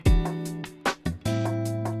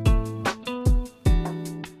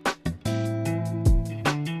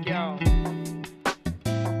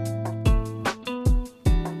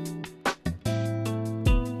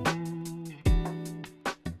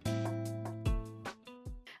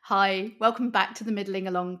Hi, welcome back to the Middling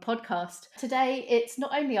Along podcast. Today, it's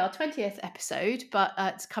not only our 20th episode, but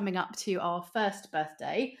it's coming up to our first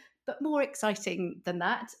birthday. But more exciting than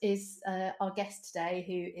that is our guest today,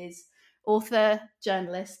 who is author,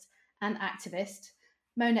 journalist, and activist,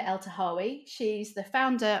 Mona Eltahawy. She's the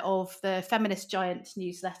founder of the Feminist Giant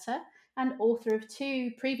newsletter and author of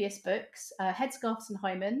two previous books, Headscarves and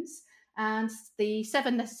Hymens, and The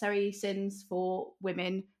Seven Necessary Sins for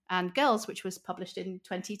Women and Girls, which was published in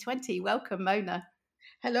 2020. Welcome, Mona.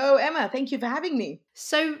 Hello, Emma. Thank you for having me.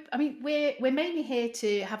 So, we're mainly here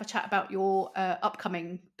to have a chat about your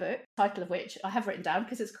upcoming book, title of which I have written down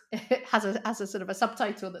because it has a sort of a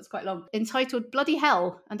subtitle that's quite long, entitled Bloody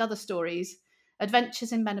Hell and Other Stories: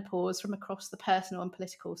 Adventures in Menopause from Across the Personal and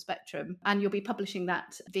Political Spectrum. And you'll be publishing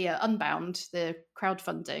that via Unbound, the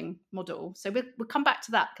crowdfunding model. So we'll come back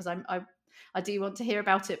to that because I do want to hear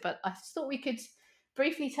about it, but I thought we could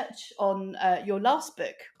briefly touch on your last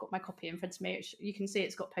book. I've got my copy in front of me, which you can see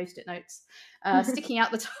it's got post-it notes sticking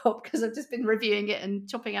out the top because I've just been reviewing it and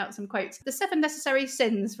chopping out some quotes. The Seven Necessary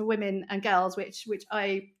Sins for Women and Girls, which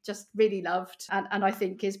I just really loved and I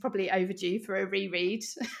think is probably overdue for a reread.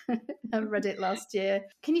 I read it last year.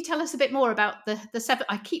 Can you tell us a bit more about the seven?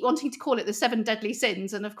 I keep wanting to call it the Seven Deadly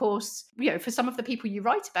Sins, and of course, for some of the people you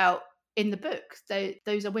write about in the book,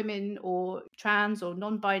 those are women or trans or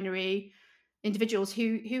non-binary individuals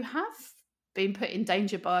who have been put in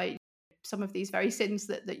danger by some of these very sins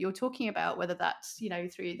that you're talking about, whether that's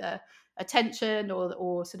through the attention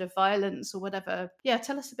or sort of violence or whatever. Yeah,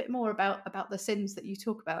 tell us a bit more about the sins that you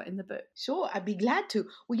talk about in the book. Sure, I'd be glad to.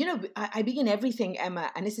 Well, I begin everything,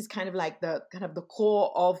 Emma, and this is kind of like the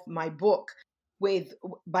core of my book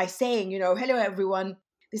by saying, hello everyone.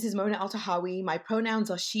 This is Mona Eltahawy. My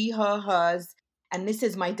pronouns are she, her, hers, and this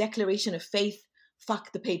is my declaration of faith.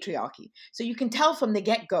 Fuck the patriarchy. So you can tell from the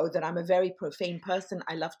get-go that I'm a very profane person.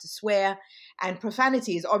 I love to swear, and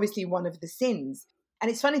profanity is obviously one of the sins.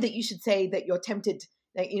 And it's funny that you should say that you're tempted,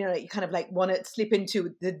 you kind of like want to slip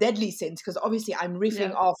into the deadly sins, because obviously I'm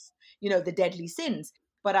riffing off, the deadly sins.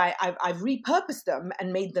 But I've repurposed them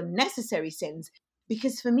and made them necessary sins,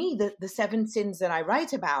 because for me, the seven sins that I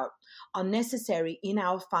write about are necessary in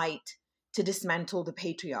our fight to dismantle the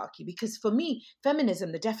patriarchy. Because for me,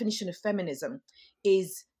 feminism, the definition of feminism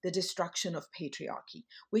is the destruction of patriarchy,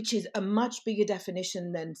 which is a much bigger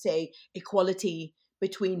definition than, say, equality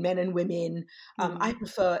between men and women. I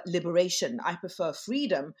prefer liberation. I prefer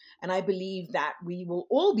freedom. And I believe that we will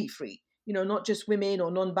all be free, not just women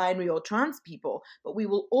or non-binary or trans people, but we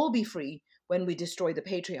will all be free when we destroy the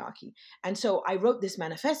patriarchy. And so I wrote this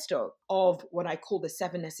manifesto of what I call the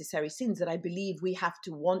seven necessary sins that I believe we have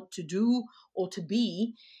to want to do or to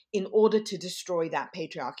be in order to destroy that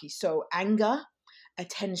patriarchy. So anger,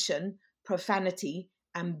 attention, profanity,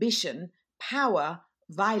 ambition, power,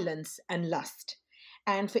 violence, and lust.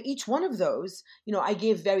 And for each one of those, I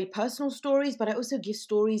give very personal stories, but I also give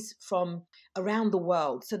stories from around the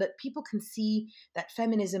world so that people can see that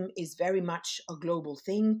feminism is very much a global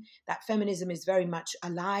thing, that feminism is very much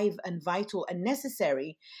alive and vital and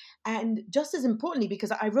necessary. And just as importantly,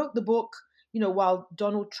 because I wrote the book, while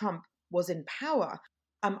Donald Trump was in power,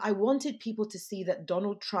 I wanted people to see that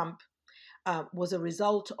Donald Trump was a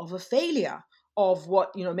result of a failure of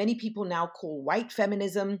what many people now call white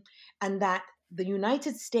feminism, and that the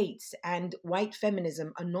United States and white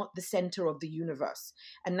feminism are not the center of the universe.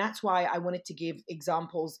 And that's why I wanted to give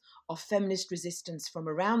examples of feminist resistance from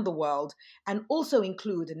around the world, and also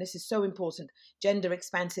include, and this is so important, gender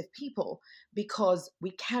expansive people, because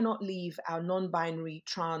we cannot leave our non-binary,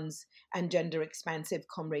 trans, and gender expansive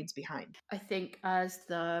comrades behind. I think as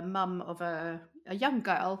the mum of a young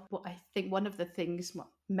girl, I think one of the things,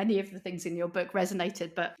 many of the things in your book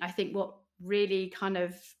resonated, but I think what really kind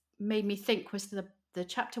of made me think was the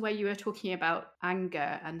chapter where you were talking about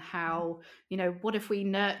anger and how, what if we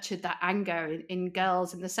nurtured that anger in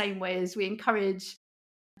girls in the same way as we encourage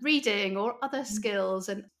reading or other skills,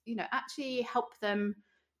 and, actually help them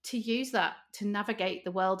to use that to navigate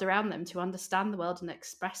the world around them, to understand the world and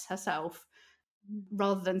express herself,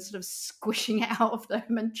 rather than sort of squishing it out of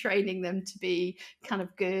them and training them to be kind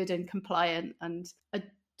of good and compliant. And I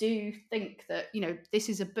do think that, this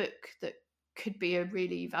is a book that could be a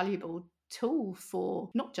really valuable tool for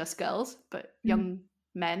not just girls, but young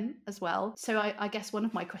men as well. So I guess one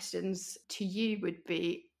of my questions to you would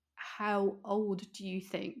be, how old do you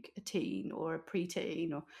think a teen or a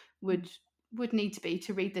preteen would would need to be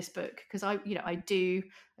to read this book, because I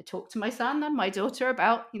talk to my son and my daughter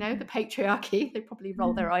about, the patriarchy. They probably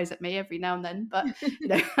roll their eyes at me every now and then, but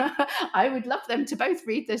I would love them to both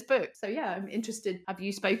read this book. So yeah, I'm interested. Have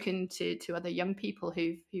you spoken to other young people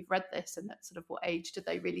who've read this, and at sort of what age did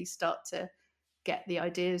they really start to get the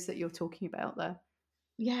ideas that you're talking about there?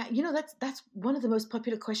 Yeah, that's one of the most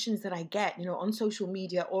popular questions that I get, on social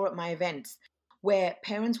media or at my events, where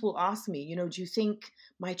parents will ask me, do you think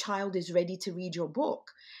my child is ready to read your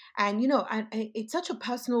book? And, it's such a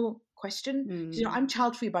personal question. I'm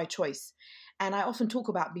child-free by choice. And I often talk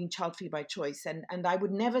about being child-free by choice. And I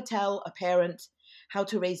would never tell a parent how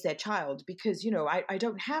to raise their child because, I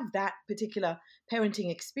don't have that particular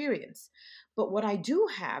parenting experience. But what I do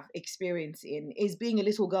have experience in is being a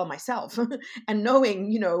little girl myself and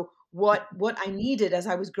knowing, what I needed as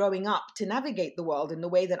I was growing up to navigate the world in the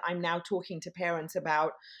way that I'm now talking to parents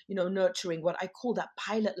about, nurturing what I call that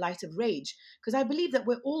pilot light of rage. Because I believe that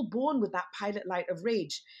we're all born with that pilot light of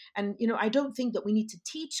rage. And, I don't think that we need to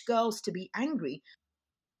teach girls to be angry.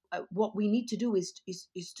 What we need to do is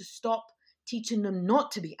to stop teaching them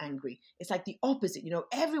not to be angry. It's like the opposite.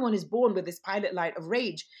 Everyone is born with this pilot light of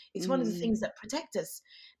rage. It's one of the things that protect us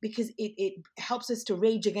because it helps us to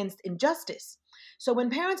rage against injustice. So when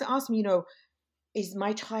parents ask me, is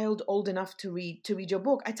my child old enough to read your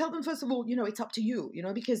book? I tell them, first of all, it's up to you,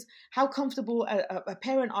 because how comfortable a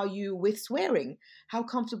parent are you with swearing? How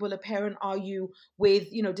comfortable a parent are you with,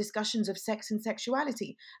 discussions of sex and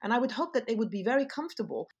sexuality? And I would hope that they would be very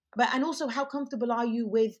comfortable. And also, how comfortable are you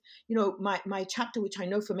with, my chapter, which I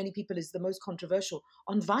know for many people is the most controversial,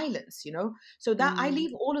 on violence, So that I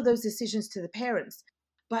leave all of those decisions to the parents.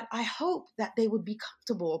 But I hope that they would be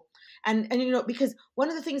comfortable. And because one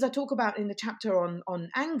of the things I talk about in the chapter on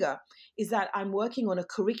anger is that I'm working on a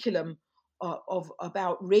curriculum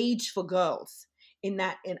about rage for girls, and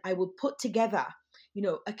I will put together,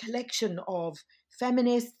 a collection of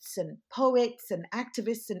feminists and poets and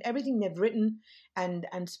activists and everything they've written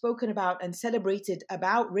and spoken about and celebrated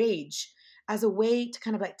about rage as a way to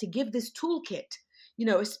kind of like to give this toolkit,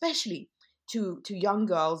 especially to young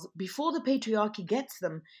girls before the patriarchy gets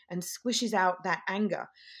them and squishes out that anger.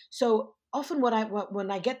 So often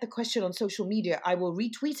when I get the question on social media, I will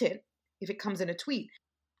retweet it if it comes in a tweet.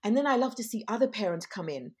 And then I love to see other parents come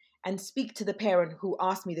in and speak to the parent who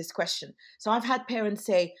asked me this question. So I've had parents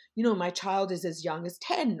say, my child is as young as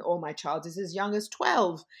 10, or my child is as young as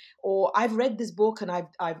 12, or I've read this book and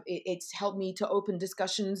it's helped me to open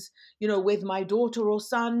discussions, with my daughter or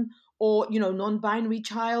son, or, non-binary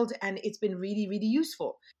child, and it's been really, really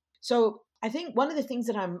useful. So I think one of the things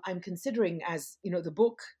that I'm considering as, the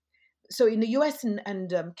book, so in the US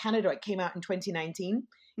and Canada, it came out in 2019.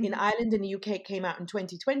 In Ireland and the UK, it came out in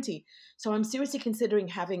 2020. So I'm seriously considering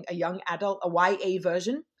having a young adult, a YA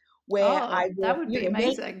version, where that would be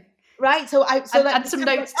amazing. Right, so and some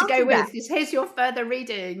notes to go with. Here's your further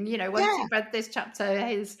reading. Once you've read this chapter,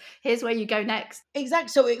 here's where you go next. Exactly.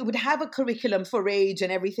 So it would have a curriculum for rage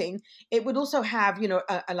and everything. It would also have,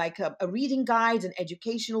 a reading guide, an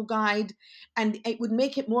educational guide, and it would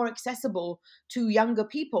make it more accessible to younger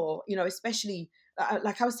people. Especially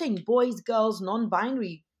like I was saying, boys, girls,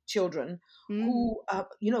 non-binary children who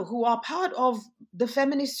are part of the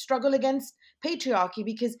feminist struggle against patriarchy,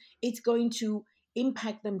 because it's going to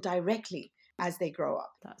impact them directly as they grow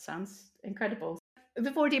up. That sounds incredible.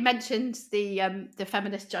 We've already mentioned the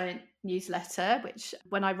Feminist Giant newsletter, which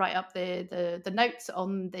when I write up the notes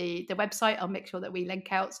on the website, I'll make sure that we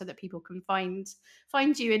link out so that people can find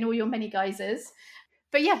you in all your many guises.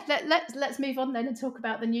 But yeah, let's move on then and talk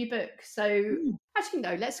about the new book. So actually,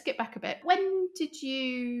 no, let's skip back a bit. When did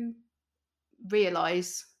you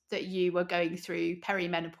realise that you were going through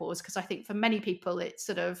perimenopause? Because I think for many people, it's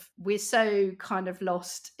sort of, we're so kind of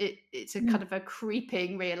lost. It's a kind of a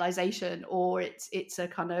creeping realization, or it's a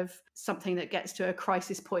kind of something that gets to a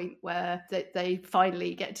crisis point where they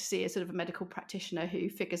finally get to see a sort of a medical practitioner who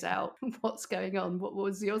figures out what's going on. What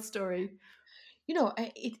was your story?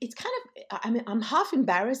 It's kind of, I'm half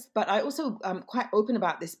embarrassed, but I also am quite open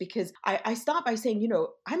about this, because I start by saying,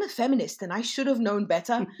 I'm a feminist and I should have known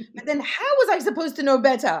better. But then how was I supposed to know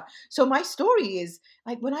better? So my story is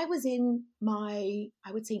like when I was in my,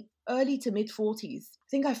 I would say, early to mid 40s, I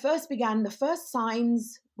think I first began the first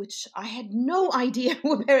signs, which I had no idea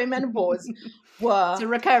what perimenopause were. It's a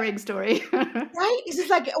recurring story. Right? It's just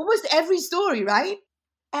like almost every story, right?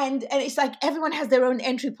 And it's like everyone has their own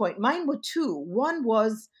entry point. Mine were two. One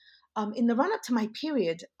was in the run up to my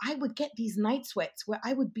period, I would get these night sweats where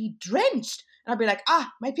I would be drenched. And I'd be like,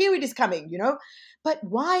 my period is coming, But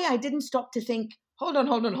why I didn't stop to think,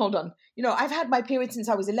 hold on. You know, I've had my period since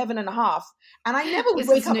I was 11 and a half, and I never would This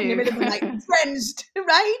wake is up in the new. middle of the night drenched,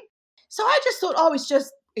 right? So I just thought, oh, it's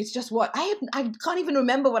just what? I can't even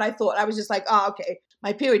remember what I thought. I was just like, oh, okay,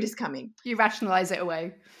 my period is coming. You rationalize it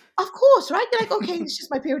away. Of course, right? You're like, okay, it's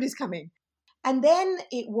just my period is coming. And then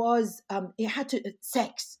it had to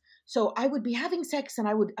sex. So I would be having sex, and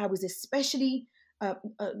I was especially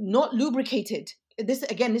not lubricated. This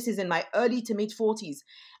is in my early to mid 40s,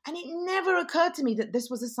 and it never occurred to me that this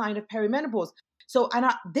was a sign of perimenopause. So,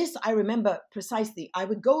 I remember precisely. I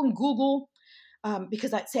would go and Google,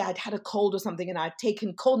 because I'd say I'd had a cold or something, and I'd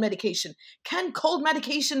taken cold medication. Can cold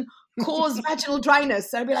medication cause vaginal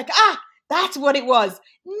dryness? And I'd be like, that's what it was.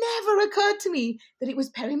 Never occurred to me that it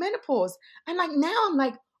was perimenopause. And like now I'm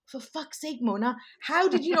like, for fuck's sake, Mona, how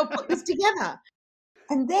did you put this together?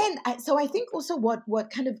 And then, so I think also what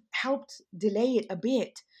kind of helped delay it a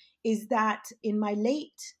bit is that in my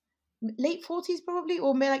late 40s probably,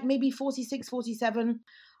 or maybe 46, 47,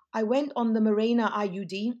 I went on the Mirena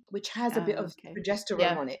IUD, which has a bit of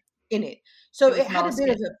progesterone in it. So it had a bit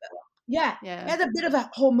of it had a bit of a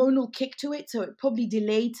hormonal kick to it. So it probably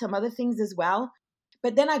delayed some other things as well.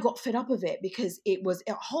 But then I got fed up of it because it was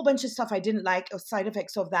a whole bunch of stuff I didn't like, or side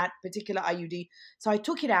effects of that particular IUD. So I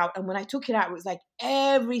took it out. And when I took it out, it was like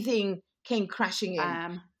everything came crashing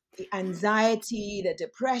in. The anxiety, the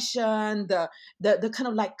depression, the kind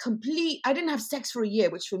of like complete, I didn't have sex for a year,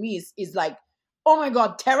 which for me is like, oh my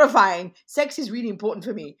God, terrifying. Sex is really important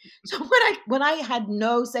for me. So when I had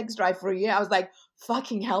no sex drive for a year, I was like,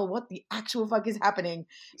 fucking hell, what the actual fuck is happening?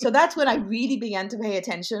 So that's when I really began to pay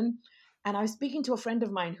attention. And I was speaking to a friend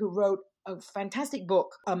of mine who wrote a fantastic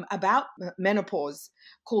book about menopause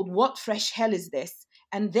called What Fresh Hell Is This?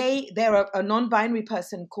 And they're a non-binary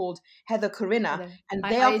person called Heather Corinna. And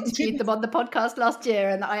I interviewed them on the podcast last year,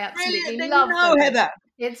 and I absolutely love Heather.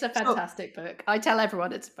 It's a fantastic book. I tell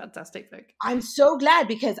everyone it's a fantastic book. I'm so glad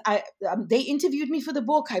because they interviewed me for the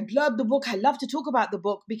book. I blurbed the book. I love to talk about the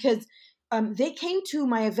book because they came to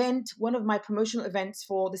my event, one of my promotional events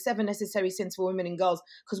for the 7 Necessary Sins for Women and Girls,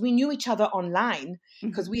 because we knew each other online,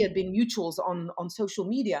 because we had been mutuals on social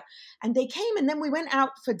media. And they came, and then we went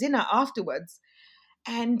out for dinner afterwards.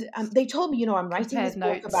 And they told me, I'm writing this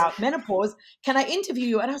book about menopause. Can I interview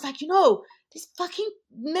you? And I was like, this fucking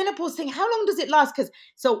menopause thing, how long does it last?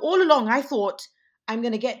 So all along I thought I'm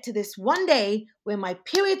going to get to this one day where my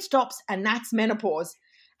period stops, and that's menopause.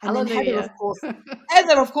 And then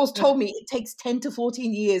Heather, of course, told me it takes 10 to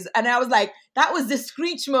 14 years. And I was like, that was the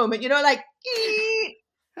screech moment, like,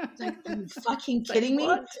 are you fucking kidding me?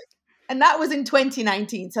 And that was in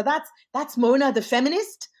 2019. So that's Mona, the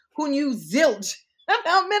feminist, who knew zilch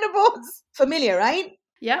about menopause. Familiar, right?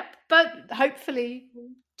 Yep. But hopefully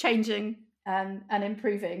changing and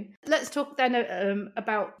improving. Let's talk then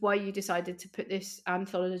about why you decided to put this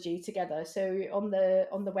anthology together. So on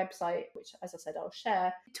the website, which as I said I'll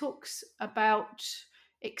share, it talks about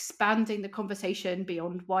expanding the conversation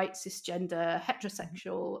beyond white, cisgender,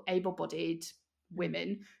 heterosexual, able-bodied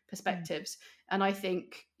women perspectives. And I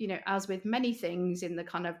think, as with many things in the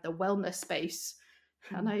kind of the wellness space,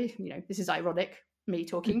 and this is ironic, me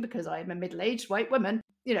talking because I'm a middle-aged white woman,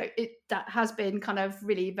 that has been kind of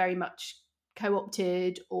really very much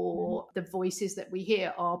co-opted, or the voices that we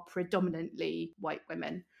hear are predominantly white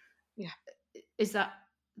women. Yeah. Is that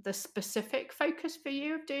the specific focus for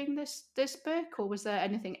you of doing this book, or was there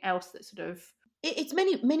anything else that sort of... It's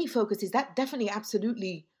many focuses. That definitely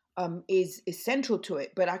absolutely is central to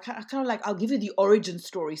it. But I kind of like, I'll give you the origin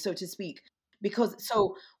story, so to speak. Because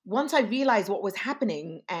so once I realized what was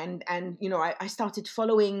happening, and I started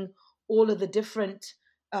following all of the different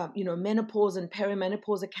menopause and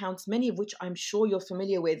perimenopause accounts, many of which I'm sure you're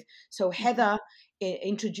familiar with. So Heather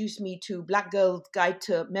introduced me to Black Girl's Guide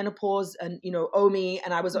to Menopause, and Omi,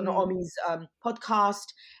 and I was on Omi's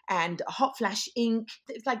podcast, and Hot Flash Inc.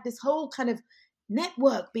 It's like this whole kind of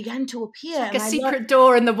network began to appear. It's like a secret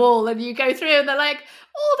door in the wall, and you go through and they're like,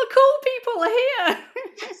 all the cool people are here.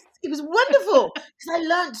 Yes, it was wonderful because I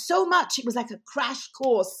learned so much. It was like a crash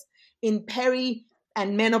course in peri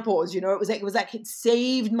and menopause. It was like it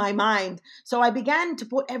saved my mind. So I began to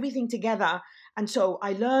put everything together, and so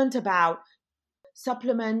I learned about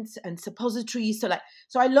supplements and suppositories.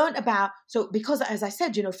 So I learned about, because as I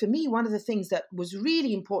said, for me, one of the things that was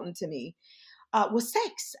really important to me was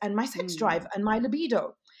sex and my sex drive and my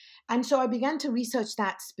libido. And so I began to research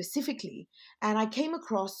that specifically. And I came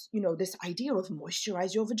across, this idea of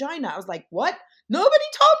moisturize your vagina. I was like, what? Nobody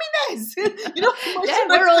told me this. Yeah,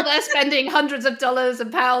 we're all there spending hundreds of dollars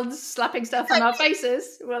and pounds slapping stuff on our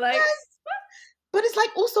faces. We're like... Yes. But it's like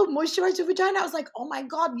also moisturize your vagina. I was like, oh my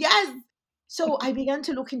God, yes. So I began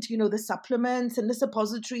to look into, the supplements and the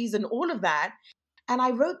suppositories and all of that. And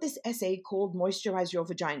I wrote this essay called Moisturize Your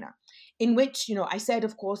Vagina, in which, I said,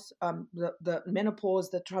 of course, the menopause,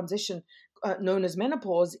 the transition known as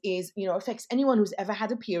menopause is, affects anyone who's ever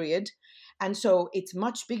had a period. And so it's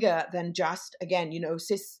much bigger than just, again,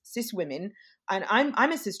 cis women. And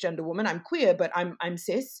I'm a cisgender woman. I'm queer, but I'm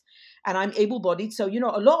cis and I'm able-bodied. So,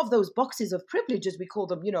 a lot of those boxes of privilege, as we call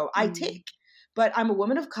them, I tick. But I'm a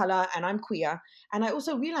woman of color and I'm queer. And I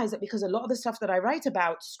also realize that because a lot of the stuff that I write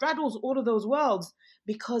about straddles all of those worlds,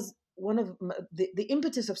 because one of the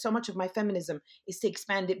impetus of so much of my feminism is to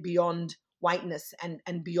expand it beyond whiteness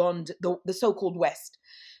and beyond the so-called West.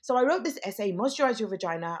 So I wrote this essay, Moisturize Your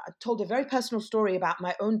Vagina. I told a very personal story about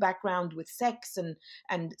my own background with sex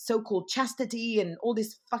and so-called chastity and all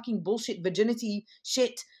this fucking bullshit virginity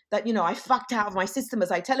shit that, I fucked out of my system,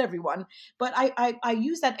 as I tell everyone. But I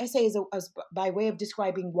use that essay as by way of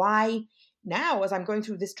describing why now, as I'm going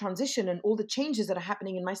through this transition and all the changes that are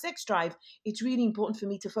happening in my sex drive, it's really important for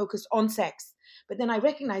me to focus on sex. But then I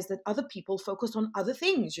recognize that other people focus on other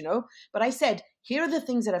things, But I said, here are the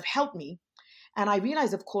things that have helped me. And I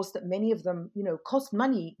realize, of course, that many of them, cost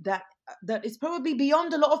money that is probably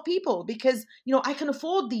beyond a lot of people because, I can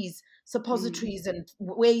afford these suppositories and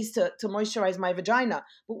ways to moisturize my vagina.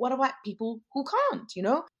 But what about people who can't,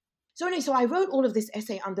 So anyway, so I wrote all of this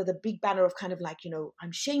essay under the big banner of kind of like,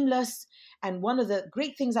 I'm shameless. And one of the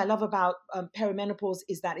great things I love about perimenopause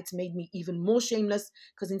is that it's made me even more shameless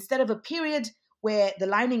because instead of a period where the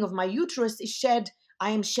lining of my uterus is shed, I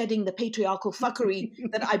am shedding the patriarchal fuckery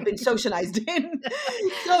that I've been socialized in.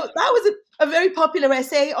 So that was a very popular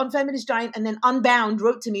essay on Feminist Giant. And then Unbound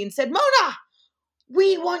wrote to me and said, Mona,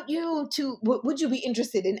 we want you to, would you be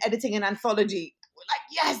interested in editing an anthology? We're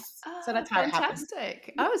like, yes. So that's how fantastic.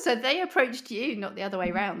 it happened. Oh, so they approached you, not the other way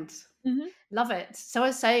around. Mm-hmm. Love it. So I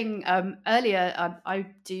was saying earlier, I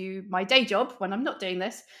do my day job when I'm not doing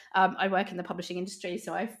this. I work in the publishing industry.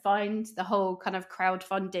 So I find the whole kind of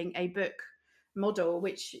crowdfunding a book model,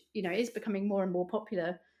 which, is becoming more and more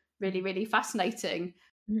popular, really, really fascinating.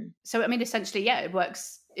 Mm-hmm. So, I mean, essentially, it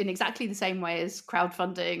works in exactly the same way as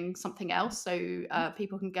crowdfunding something else. So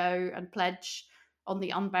people can go and pledge on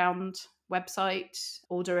the Unbound website,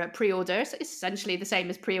 order a pre-order. So it's essentially the same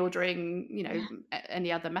as pre-ordering, any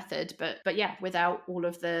other method, but yeah, without all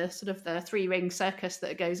of the sort of the 3-ring circus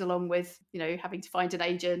that goes along with, having to find an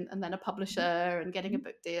agent and then a publisher and getting a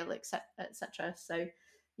book deal, etc. So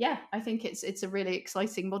yeah, I think it's a really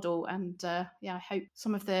exciting model, and I hope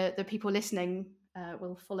some of the people listening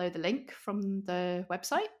will follow the link from the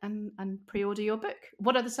website and pre-order your book.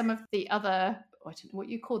 What are some of the other, I don't know what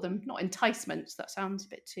you call them, not enticements, that sounds a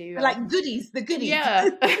bit too like goodies, the goodies, yeah,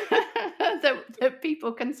 that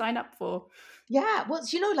people can sign up for? Yeah, well,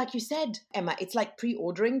 like you said, Emma, it's like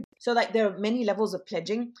pre-ordering. So like there are many levels of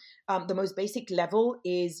pledging. The most basic level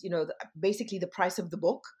is, basically the price of the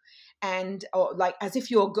book. And like as if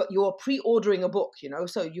you're pre-ordering a book,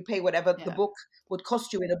 so you pay whatever the book would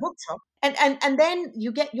cost you in a bookshop. And then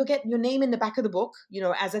you get your name in the back of the book,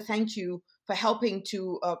 as a thank you for helping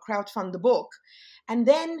to crowdfund the book. And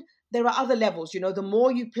then there are other levels, the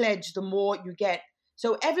more you pledge, the more you get.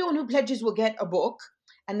 So everyone who pledges will get a book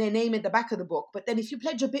and their name in the back of the book. But then if you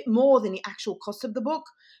pledge a bit more than the actual cost of the book,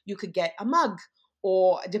 you could get a mug,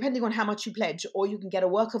 or depending on how much you pledge, or you can get a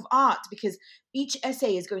work of art, because each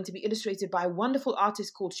essay is going to be illustrated by a wonderful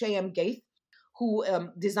artist called Shay-M Gaith, who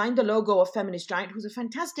designed the logo of Feminist Giant, who's a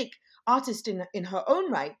fantastic artist in her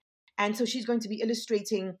own right. And so she's going to be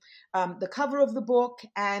illustrating the cover of the book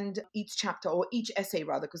and each chapter, or each essay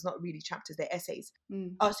rather, because not really chapters, they're essays.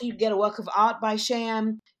 So you get a work of art by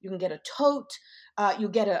Shay-M, you can get a tote, you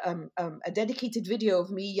get a dedicated video of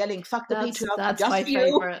me yelling, fuck the patriarchy, that's just my for you.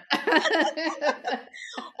 favorite.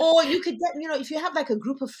 Or you could get, if you have like a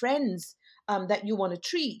group of friends that you want to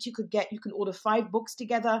treat, you can order 5 books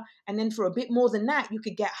together. And then for a bit more than that, you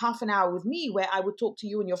could get half an hour with me where I would talk to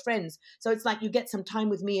you and your friends. So it's like you get some time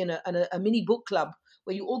with me in a mini book club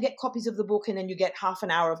where you all get copies of the book, and then you get half an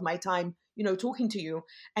hour of my time, talking to you.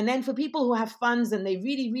 And then for people who have funds and they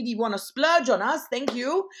really, really want to splurge on us, thank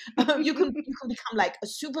you. You can become like a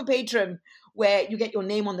super patron where you get your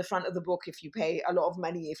name on the front of the book if you pay a lot of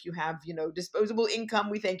money. If you have, disposable income,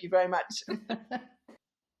 we thank you very much.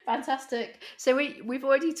 Fantastic. So we've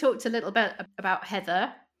already talked a little bit about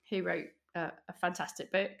Heather, who wrote a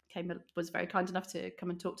fantastic book, was very kind enough to come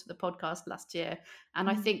and talk to the podcast last year. And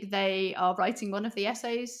I think they are writing one of the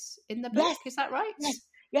essays in the book. Yes. Is that right?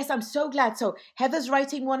 Yes, I'm so glad. So Heather's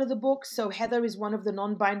writing one of the books. So Heather is one of the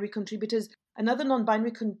non-binary contributors. Another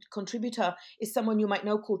non-binary contributor is someone you might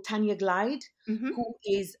know called Tanya Glide, Mm-hmm. who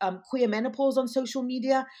is Queer Menopause on social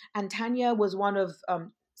media. And Tanya was one of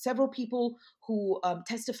several people who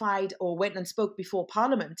testified or went and spoke before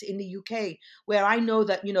Parliament in the UK, where I know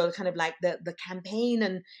that, kind of like the campaign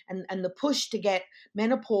and the push to get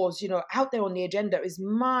menopause, out there on the agenda is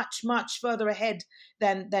much, much further ahead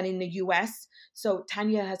than in the US. So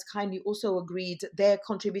Tanya has kindly also agreed. They're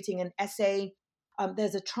contributing an essay.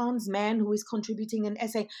 There's a trans man who is contributing an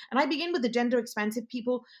essay. And I begin with the gender expansive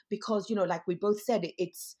people because, like we both said,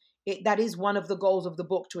 that is one of the goals of the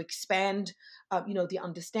book, to expand, the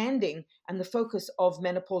understanding and the focus of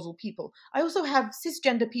menopausal people. I also have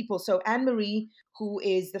cisgender people. So Anne-Marie, who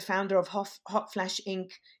is the founder of Hot Flash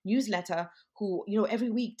Inc. newsletter, who,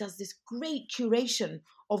 every week does this great curation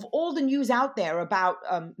of all the news out there about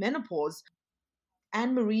menopause.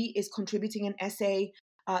 Anne-Marie is contributing an essay.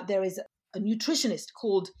 There is a nutritionist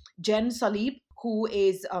called Jen Salib, who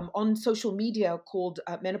is on social media called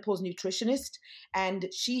Menopause Nutritionist, and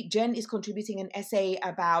Jen is contributing an essay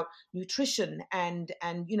about nutrition and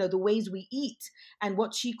the ways we eat and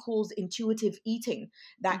what she calls intuitive eating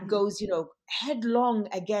that Mm-hmm. goes headlong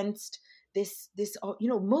against this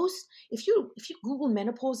most, if you Google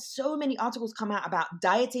menopause, so many articles come out about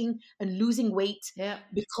dieting and losing weight, Yeah,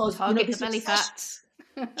 because target the this belly obsession.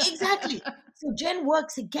 fat. Exactly. So Jen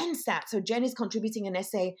works against that. So Jen is contributing an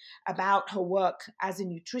essay about her work as a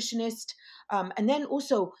nutritionist. And then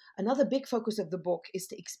also another big focus of the book is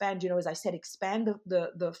to expand, as I said, expand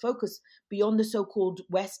the focus beyond the so-called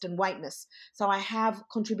West and whiteness. So I have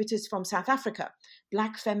contributors from South Africa,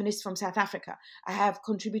 Black feminists from South Africa. I have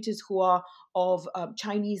contributors who are of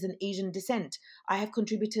Chinese and Asian descent. I have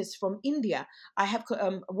contributors from India. I have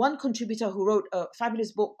one contributor who wrote a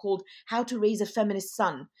fabulous book called How to Raise a Feminist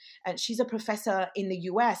Son. And she's a professor in the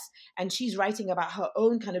US, and she's writing about her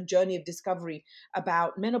own kind of journey of discovery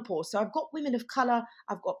about menopause. So I've got women of color,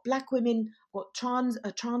 I've got Black women, I've got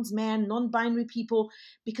a trans man, non-binary people,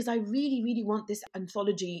 because I really, really want this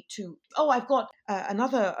anthology to... Oh, I've got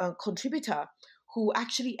another contributor who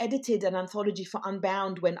actually edited an anthology for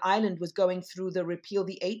Unbound when Ireland was going through the repeal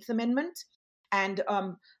the Eighth Amendment. And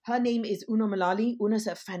her name is Una Mullally. Una's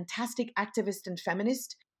a fantastic activist and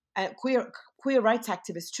feminist, queer rights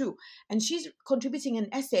activist too. And she's contributing an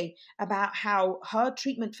essay about how her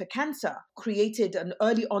treatment for cancer created an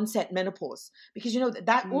early onset menopause. Because,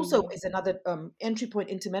 that also is another entry point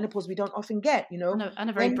into menopause we don't often get, And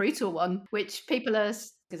a very brutal one, which people are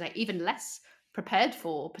even less prepared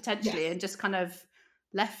for, potentially, Yes. and just kind of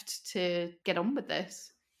left to get on with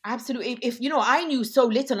this. Absolutely. If I knew so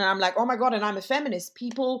little, and I'm like, oh my God, and I'm a feminist,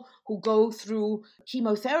 people who go through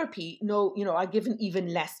chemotherapy know, are given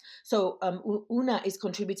even less. So Una is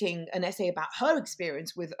contributing an essay about her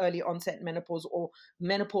experience with early onset menopause, or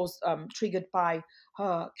menopause triggered by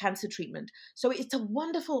her cancer treatment. So it's a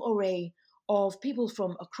wonderful array of people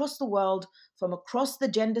from across the world, from across the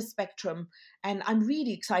gender spectrum. And I'm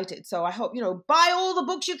really excited. So I hope, buy all the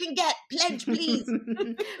books you can get. Pledge, please.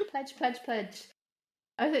 Pledge.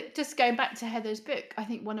 I think, just going back to Heather's book, I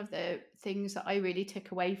think one of the things that I really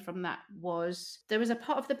took away from that was there was a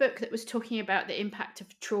part of the book that was talking about the impact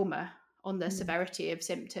of trauma on the severity of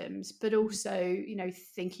symptoms, but also,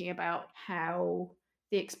 thinking about how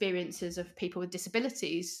the experiences of people with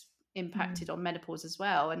disabilities impacted on menopause as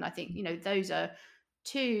well. And I think, those are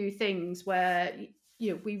two things where,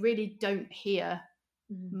 we really don't hear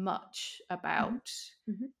much about.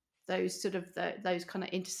 Those sort of those kind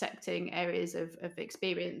of intersecting areas of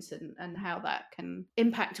experience and how that can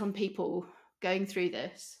impact on people going through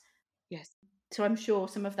this. Yes. So I'm sure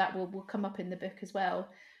some of that will come up in the book as well.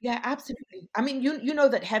 Yeah, absolutely. I mean, you know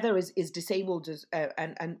that Heather is disabled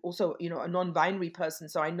and also, a non-binary person.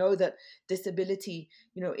 So I know that disability,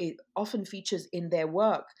 it often features in their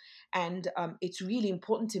work. And it's really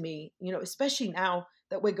important to me, especially now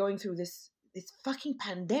that we're going through this fucking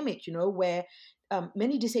pandemic, where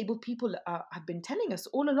many disabled people have been telling us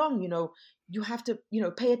all along, you have to,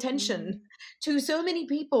 pay attention to so many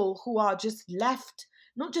people who are just left,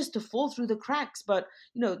 not just to fall through the cracks, but,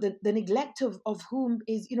 the neglect of whom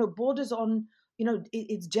is, borders on,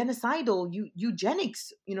 it's genocidal,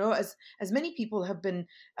 eugenics, as many people have been,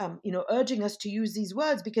 urging us to use these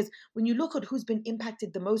words, because when you look at who's been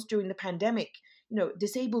impacted the most during the pandemic,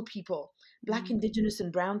 disabled people, Black, Indigenous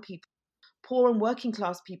and brown people, poor and working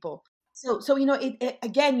class people. So it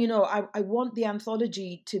again, I want the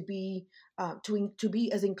anthology to be to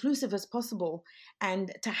be as inclusive as possible,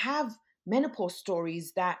 and to have menopause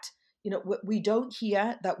stories that we don't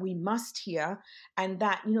hear, that we must hear, and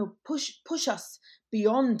that push us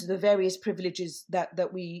beyond the various privileges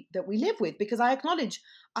that we live with, because I acknowledge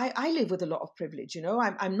I live with a lot of privilege.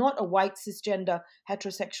 I'm not a white cisgender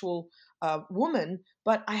heterosexual woman,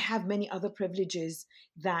 but I have many other privileges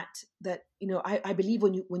that I believe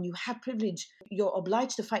when you have privilege, you're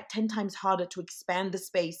obliged to fight 10 times harder to expand the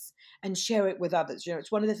space and share it with others.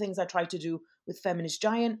 It's one of the things I try to do with Feminist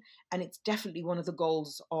Giant, and it's definitely one of the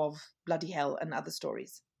goals of Bloody Hell and Other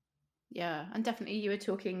Stories. Yeah, and definitely you were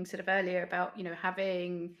talking sort of earlier about,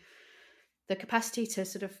 having the capacity to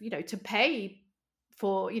sort of, to pay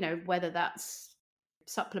for, whether that's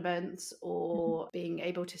supplements or being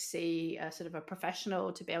able to see a sort of a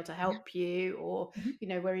professional to be able to help you, or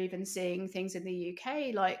we're even seeing things in the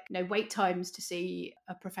UK like wait times to see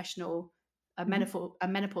a professional, a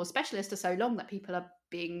menopause specialist are so long that people are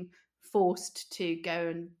being forced to go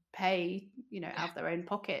and pay out of their own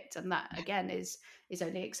pocket, and that again is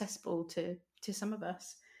only accessible to some of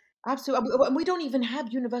us. Absolutely. And we don't even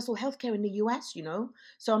have universal healthcare in the US,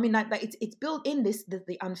 So I mean, that it's built in this,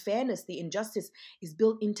 the unfairness, the injustice is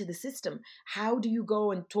built into the system. How do you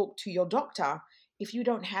go and talk to your doctor if you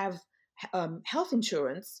don't have health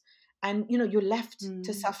insurance, and you're left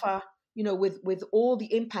to suffer, with all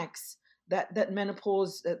the impacts that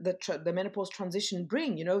menopause, the menopause transition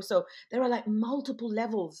bring, So there are like multiple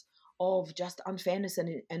levels of just unfairness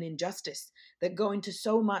and injustice that go into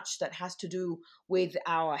so much that has to do with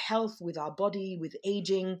our health, with our body, with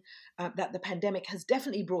aging, that the pandemic has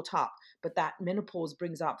definitely brought up, but that menopause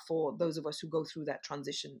brings up for those of us who go through that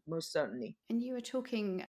transition, most certainly. And you were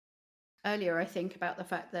talking earlier, I think, about the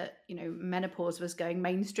fact that menopause was going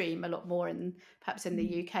mainstream a lot more perhaps in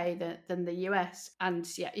the UK than the US, and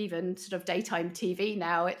even sort of daytime TV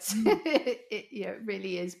now, it's it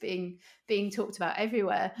really is being talked about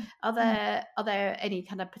everywhere. Are there any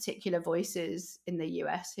kind of particular voices in the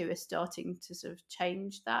US who are starting to sort of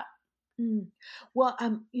change that? Well,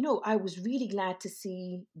 I was really glad to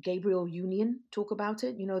see Gabrielle Union talk about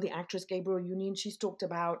it. The actress Gabrielle Union, she's talked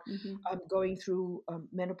about going through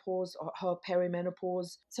menopause or her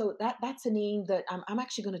perimenopause. So that's a name that I'm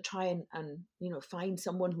actually going to try and find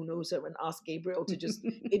someone who knows her and ask Gabrielle to just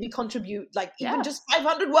maybe contribute, like even just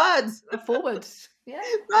 500 words. Forward. Yeah.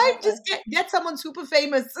 Right? Just get someone super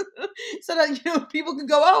famous so that people can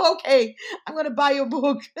go, oh, okay, I'm going to buy your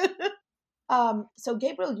book. So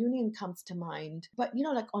Gabrielle Union comes to mind, but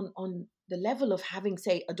like on the level of having,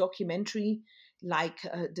 say, a documentary like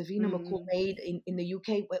Davina McCall made in the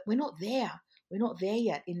UK, we're not there. We're not there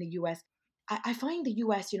yet in the US. I find the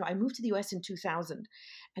US, I moved to the US in 2000,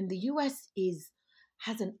 and the US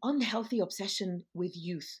has an unhealthy obsession with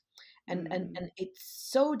youth. And it's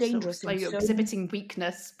so dangerous. So you're exhibiting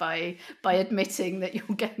weakness by admitting that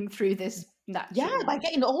you're going through this natural. Yeah, by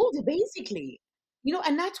getting older, basically.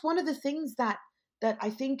 And that's one of the things that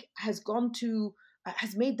I think has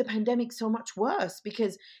made the pandemic so much worse,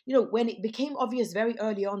 because when it became obvious very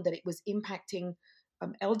early on that it was impacting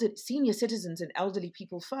senior citizens and elderly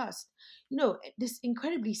people first, this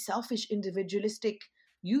incredibly selfish, individualistic,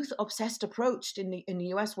 youth obsessed approach in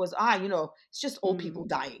the US was it's just old people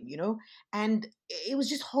dying, and it was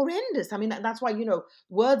just horrendous. I mean, that's why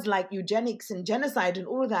words like eugenics and genocide and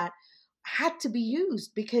all of that had to be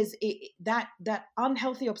used, because that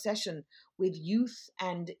unhealthy obsession with youth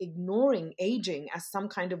and ignoring aging as some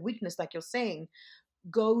kind of weakness, like you're saying,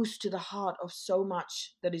 goes to the heart of so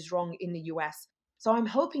much that is wrong in the US. So I'm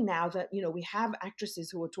hoping now that we have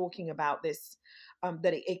actresses who are talking about this,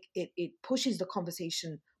 that it pushes the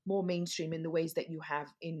conversation more mainstream in the ways that you have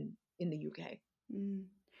in the UK.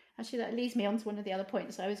 Actually, that leads me on to one of the other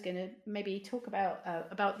points I was going to maybe talk about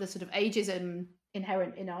the sort of ageism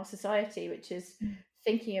inherent in our society, which is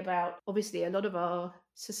thinking about, obviously, a lot of our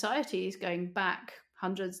societies going back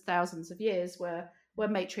hundreds, thousands of years were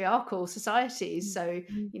matriarchal societies. So,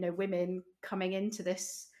 women coming into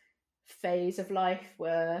this phase of life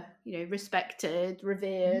were, respected,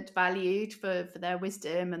 revered, valued for their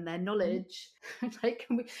wisdom and their knowledge. Like,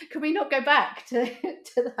 can we not go back to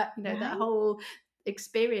that, that whole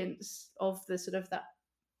experience of the sort of that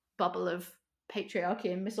bubble of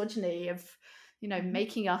patriarchy and misogyny, of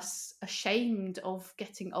making us ashamed of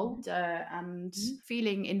getting older and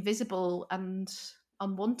feeling invisible and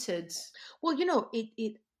unwanted? Well,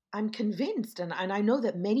 I'm convinced, and I know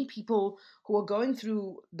that many people who are going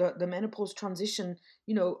through the menopause transition,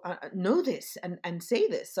 know this and say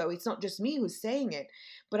this. So it's not just me who's saying it,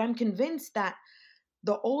 but I'm convinced that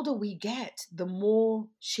the older we get, the more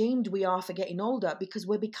shamed we are for getting older, because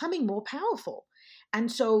we're becoming more powerful.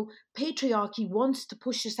 And so patriarchy wants to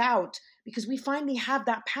push us out because we finally have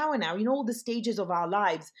that power now in all the stages of our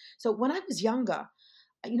lives. So when I was younger,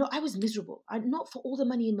 I was miserable. Not for all the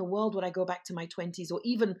money in the world would I go back to my 20s or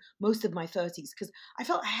even most of my 30s, because I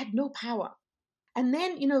felt I had no power. And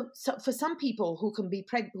then, so for some people who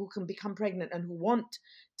can become pregnant and who want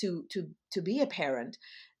to be a parent,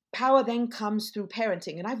 power then comes through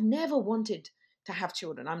parenting. And I've never wanted to have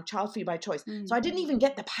children. I'm child free by choice. Mm-hmm. So I didn't even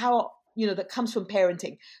get the power, that comes from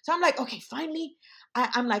parenting. So I'm like, okay, finally,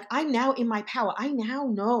 I'm now in my power. I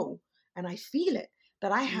now know, and I feel it,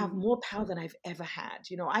 that I have more power than I've ever had.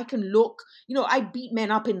 I can look, I beat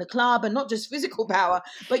men up in the club, and not just physical power,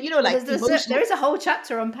 but, like there is a whole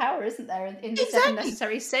chapter on power, isn't there, in the 7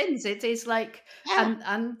 Necessary Sins. It is like,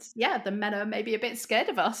 and the men are maybe a bit scared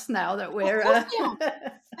of us now that we're...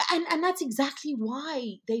 and that's exactly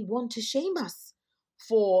why they want to shame us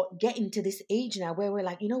for getting to this age now where we're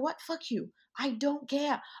like, you know what, fuck you. I don't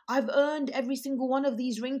care. I've earned every single one of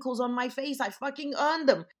these wrinkles on my face. I fucking earned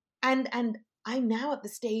them. And I'm now at the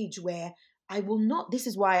stage where I will not, this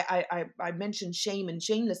is why I mentioned shame and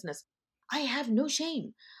shamelessness. I have no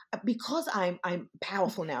shame because I'm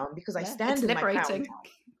powerful now, and because I stand in my power now.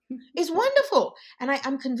 It's wonderful. And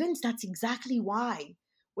I'm convinced that's exactly why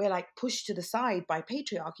we're like pushed to the side by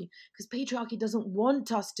patriarchy, because patriarchy doesn't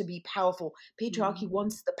want us to be powerful. Patriarchy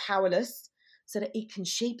wants the powerless so that it can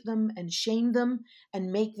shape them and shame them and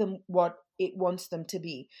make them what it wants them to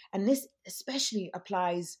be. And this especially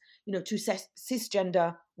applies, to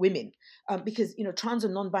cisgender women, because, trans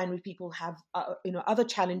and non-binary people have, other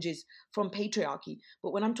challenges from patriarchy.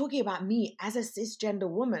 But when I'm talking about me as a cisgender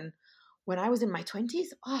woman, when I was in my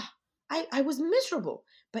 20s, I was miserable.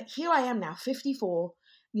 But here I am now, 54,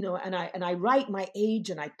 and I write my age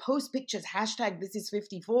and I post pictures,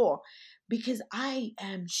 #ThisIs54, because I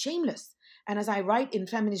am shameless. And as I write in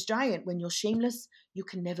Feminist Giant, when you're shameless, you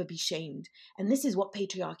can never be shamed. And this is what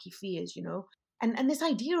patriarchy fears, And this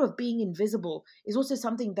idea of being invisible is also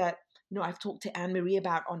something that, I've talked to Anne-Marie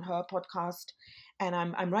about on her podcast. And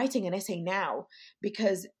I'm writing an essay now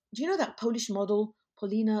because, do you know that Polish model,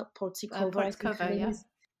 Paulina Porcikova?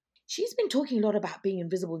 She's been talking a lot about being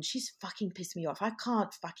invisible, and she's fucking pissed me off. I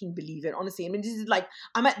can't fucking believe it, honestly. I mean, this is like,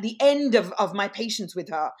 I'm at the end of my patience with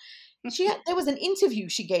her. There was an interview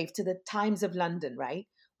she gave to the Times of London, right?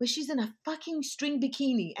 Where she's in a fucking string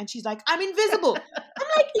bikini and she's like, I'm invisible. I'm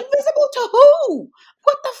like, invisible to who?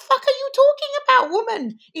 What the fuck are you talking about,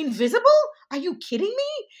 woman? Invisible? Are you kidding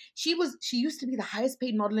me? She used to be the highest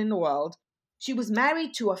paid model in the world. She was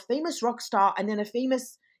married to a famous rock star and then a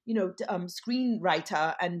famous,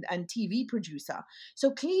 screenwriter and TV producer. So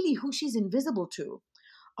clearly who she's invisible to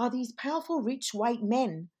are these powerful, rich white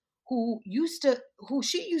men who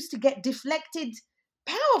she used to get deflected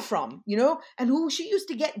power from, and who she used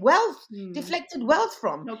to get deflected wealth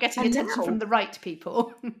from. Not getting attention from the right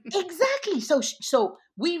people. Exactly. So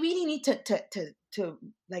we really need to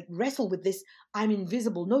like wrestle with this. I'm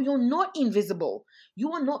invisible. No, you're not invisible.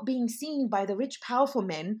 You are not being seen by the rich, powerful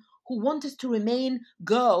men who want us to remain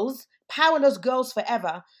girls, powerless girls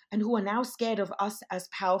forever, and who are now scared of us as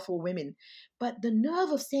powerful women. But the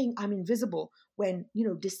nerve of saying I'm invisible when,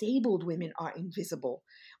 disabled women are invisible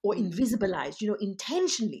or invisibilized,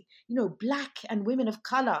 intentionally, Black and women of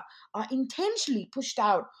color are intentionally pushed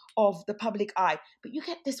out of the public eye. But you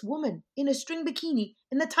get this woman in a string bikini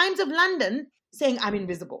in the Times of London saying I'm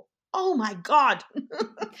invisible. Oh my God.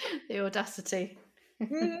 The audacity.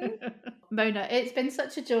 Mona, it's been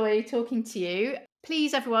such a joy talking to you.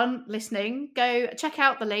 Please, everyone listening, go check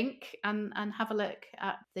out the link and have a look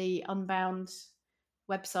at the Unbound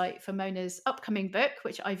website for Mona's upcoming book,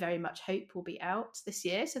 which I very much hope will be out this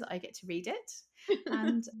year so that I get to read it.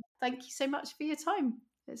 And thank you so much for your time.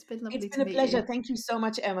 It's been lovely to meet you. It's been a pleasure. Thank you so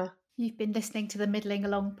much, Emma. You've been listening to the Middling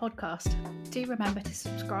Along podcast. Do remember to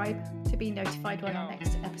subscribe to be notified when our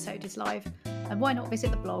next episode is live. And why not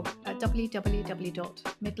visit the blog at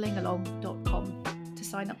www.middlingalong.com to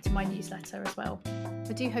sign up to my newsletter as well.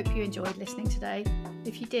 I do hope you enjoyed listening today.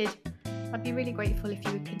 If you did, I'd be really grateful if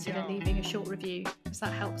you would consider leaving a short review, as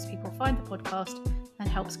that helps people find the podcast and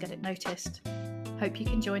helps get it noticed. Hope you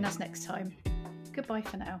can join us next time. Goodbye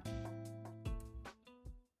for now.